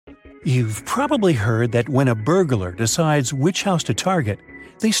You've probably heard that when a burglar decides which house to target,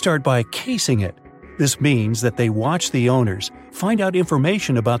 they start by casing it. This means that they watch the owners, find out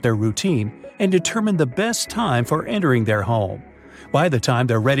information about their routine, and determine the best time for entering their home. By the time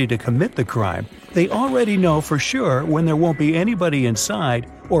they're ready to commit the crime, they already know for sure when there won't be anybody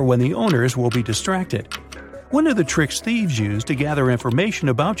inside or when the owners will be distracted. One of the tricks thieves use to gather information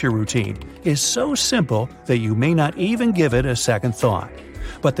about your routine is so simple that you may not even give it a second thought.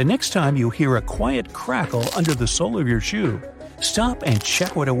 But the next time you hear a quiet crackle under the sole of your shoe, stop and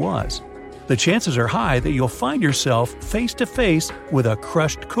check what it was. The chances are high that you'll find yourself face to face with a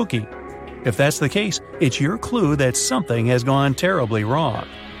crushed cookie. If that's the case, it's your clue that something has gone terribly wrong.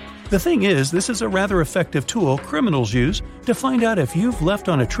 The thing is, this is a rather effective tool criminals use to find out if you've left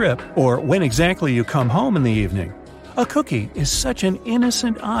on a trip or when exactly you come home in the evening. A cookie is such an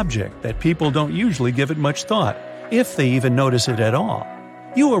innocent object that people don't usually give it much thought, if they even notice it at all.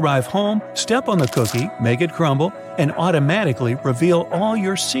 You arrive home, step on the cookie, make it crumble, and automatically reveal all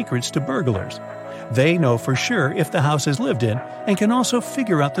your secrets to burglars. They know for sure if the house is lived in and can also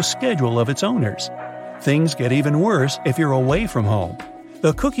figure out the schedule of its owners. Things get even worse if you're away from home.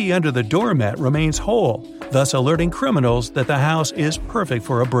 The cookie under the doormat remains whole, thus alerting criminals that the house is perfect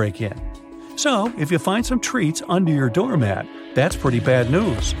for a break-in. So, if you find some treats under your doormat, that's pretty bad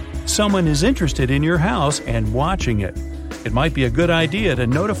news. Someone is interested in your house and watching it. It might be a good idea to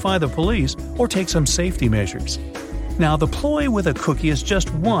notify the police or take some safety measures. Now, the ploy with a cookie is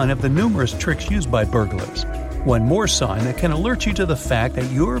just one of the numerous tricks used by burglars. One more sign that can alert you to the fact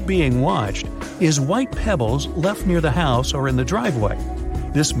that you're being watched is white pebbles left near the house or in the driveway.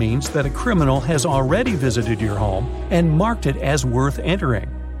 This means that a criminal has already visited your home and marked it as worth entering.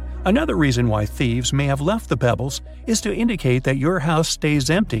 Another reason why thieves may have left the pebbles is to indicate that your house stays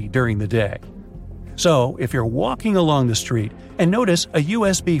empty during the day. So, if you're walking along the street and notice a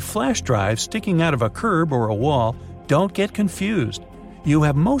USB flash drive sticking out of a curb or a wall, don't get confused. You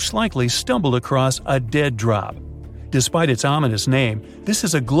have most likely stumbled across a dead drop. Despite its ominous name, this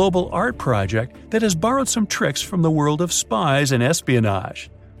is a global art project that has borrowed some tricks from the world of spies and espionage.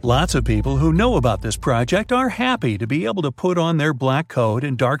 Lots of people who know about this project are happy to be able to put on their black coat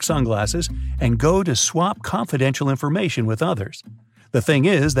and dark sunglasses and go to swap confidential information with others. The thing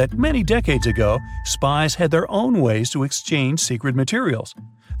is that many decades ago, spies had their own ways to exchange secret materials.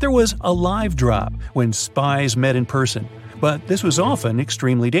 There was a live drop when spies met in person, but this was often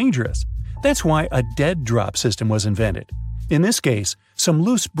extremely dangerous. That's why a dead drop system was invented. In this case, some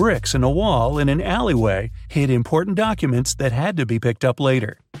loose bricks in a wall in an alleyway hid important documents that had to be picked up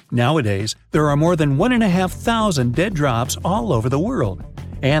later. Nowadays, there are more than 1,500 dead drops all over the world,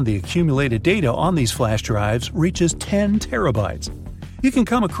 and the accumulated data on these flash drives reaches 10 terabytes. You can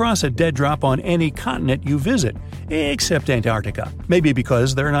come across a dead drop on any continent you visit, except Antarctica, maybe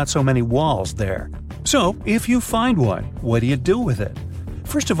because there are not so many walls there. So, if you find one, what do you do with it?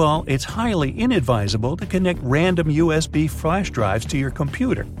 First of all, it's highly inadvisable to connect random USB flash drives to your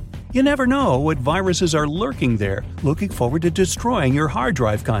computer. You never know what viruses are lurking there, looking forward to destroying your hard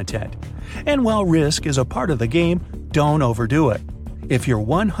drive content. And while risk is a part of the game, don't overdo it. If you're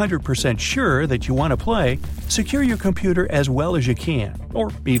 100% sure that you want to play, secure your computer as well as you can,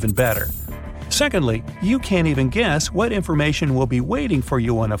 or even better. Secondly, you can't even guess what information will be waiting for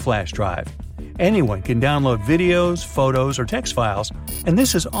you on a flash drive. Anyone can download videos, photos, or text files, and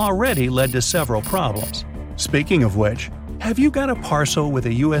this has already led to several problems. Speaking of which, have you got a parcel with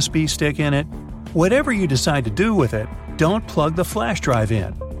a USB stick in it? Whatever you decide to do with it, don't plug the flash drive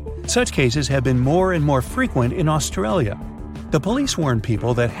in. Such cases have been more and more frequent in Australia. The police warn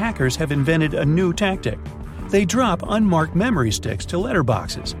people that hackers have invented a new tactic. They drop unmarked memory sticks to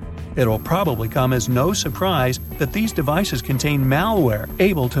letterboxes. It'll probably come as no surprise that these devices contain malware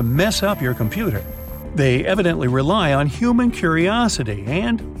able to mess up your computer. They evidently rely on human curiosity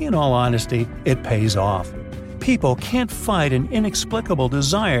and, in all honesty, it pays off. People can't fight an inexplicable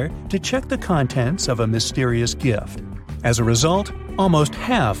desire to check the contents of a mysterious gift. As a result, almost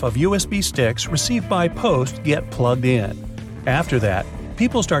half of USB sticks received by post get plugged in. After that,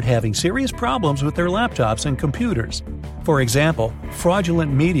 people start having serious problems with their laptops and computers. For example,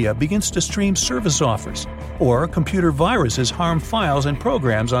 fraudulent media begins to stream service offers, or computer viruses harm files and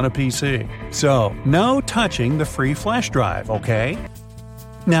programs on a PC. So, no touching the free flash drive, okay?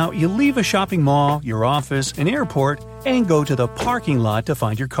 Now, you leave a shopping mall, your office, an airport, and go to the parking lot to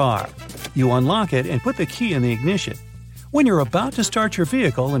find your car. You unlock it and put the key in the ignition. When you're about to start your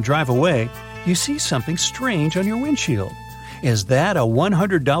vehicle and drive away, you see something strange on your windshield. Is that a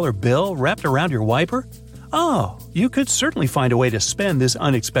 $100 bill wrapped around your wiper? Oh, you could certainly find a way to spend this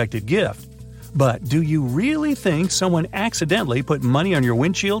unexpected gift. But do you really think someone accidentally put money on your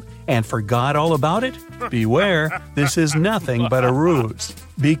windshield and forgot all about it? Beware, this is nothing but a ruse.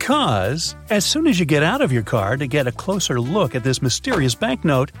 Because as soon as you get out of your car to get a closer look at this mysterious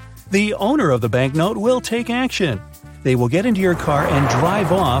banknote, the owner of the banknote will take action. They will get into your car and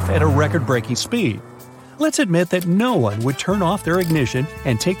drive off at a record-breaking speed. Let's admit that no one would turn off their ignition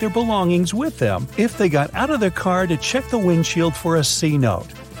and take their belongings with them if they got out of their car to check the windshield for a C note.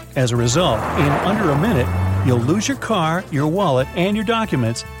 As a result, in under a minute, you'll lose your car, your wallet, and your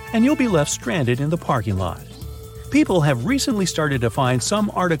documents, and you'll be left stranded in the parking lot. People have recently started to find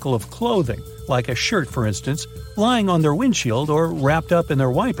some article of clothing, like a shirt for instance, lying on their windshield or wrapped up in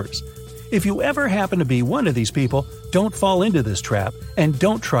their wipers. If you ever happen to be one of these people, don't fall into this trap and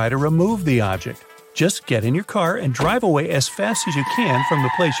don't try to remove the object. Just get in your car and drive away as fast as you can from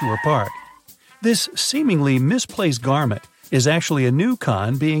the place you were parked. This seemingly misplaced garment is actually a new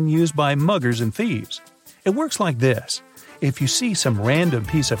con being used by muggers and thieves. It works like this. If you see some random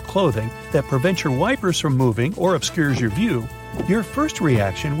piece of clothing that prevents your wipers from moving or obscures your view, your first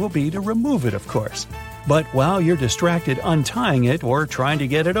reaction will be to remove it, of course. But while you're distracted untying it or trying to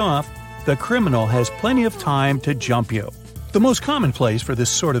get it off, the criminal has plenty of time to jump you. The most common place for this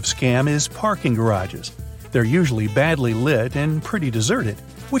sort of scam is parking garages. They're usually badly lit and pretty deserted,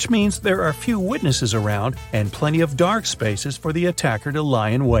 which means there are few witnesses around and plenty of dark spaces for the attacker to lie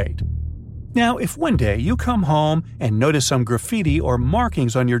in wait. Now, if one day you come home and notice some graffiti or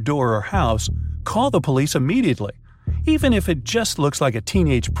markings on your door or house, call the police immediately. Even if it just looks like a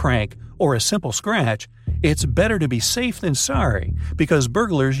teenage prank or a simple scratch, it's better to be safe than sorry, because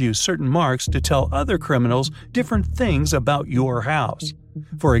burglars use certain marks to tell other criminals different things about your house.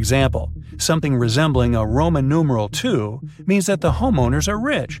 For example, something resembling a Roman numeral 2 means that the homeowners are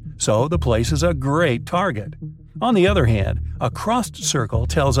rich, so the place is a great target. On the other hand, a crossed circle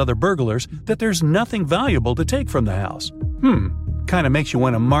tells other burglars that there's nothing valuable to take from the house. Kinda makes you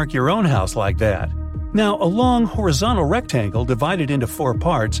want to mark your own house like that. Now, a long horizontal rectangle divided into 4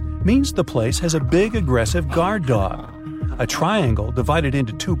 parts means the place has a big aggressive guard dog. A triangle divided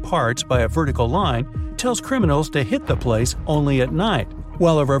into 2 parts by a vertical line tells criminals to hit the place only at night,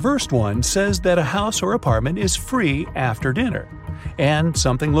 while a reversed one says that a house or apartment is free after dinner. And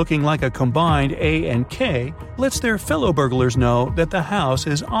something looking like a combined A and K lets their fellow burglars know that the house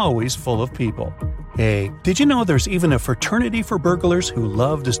is always full of people. Hey, did you know there's even a fraternity for burglars who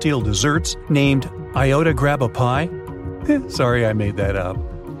love to steal desserts named Iota Grab a Pie? Sorry I made that up.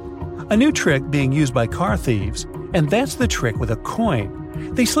 A new trick being used by car thieves, and that's the trick with a coin.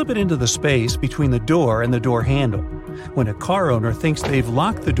 They slip it into the space between the door and the door handle. When a car owner thinks they've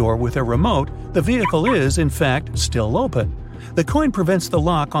locked the door with a remote, the vehicle is, in fact, still open. The coin prevents the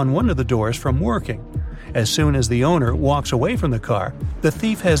lock on one of the doors from working. As soon as the owner walks away from the car, the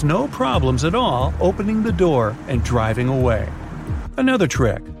thief has no problems at all opening the door and driving away. Another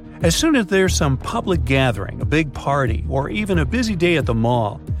trick. As soon as there's some public gathering, a big party, or even a busy day at the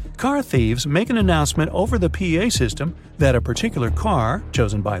mall, car thieves make an announcement over the PA system that a particular car,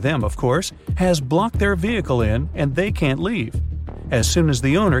 chosen by them of course, has blocked their vehicle in and they can't leave. As soon as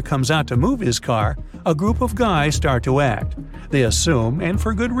the owner comes out to move his car, a group of guys start to act. They assume, and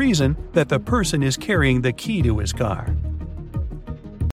for good reason, that the person is carrying the key to his car.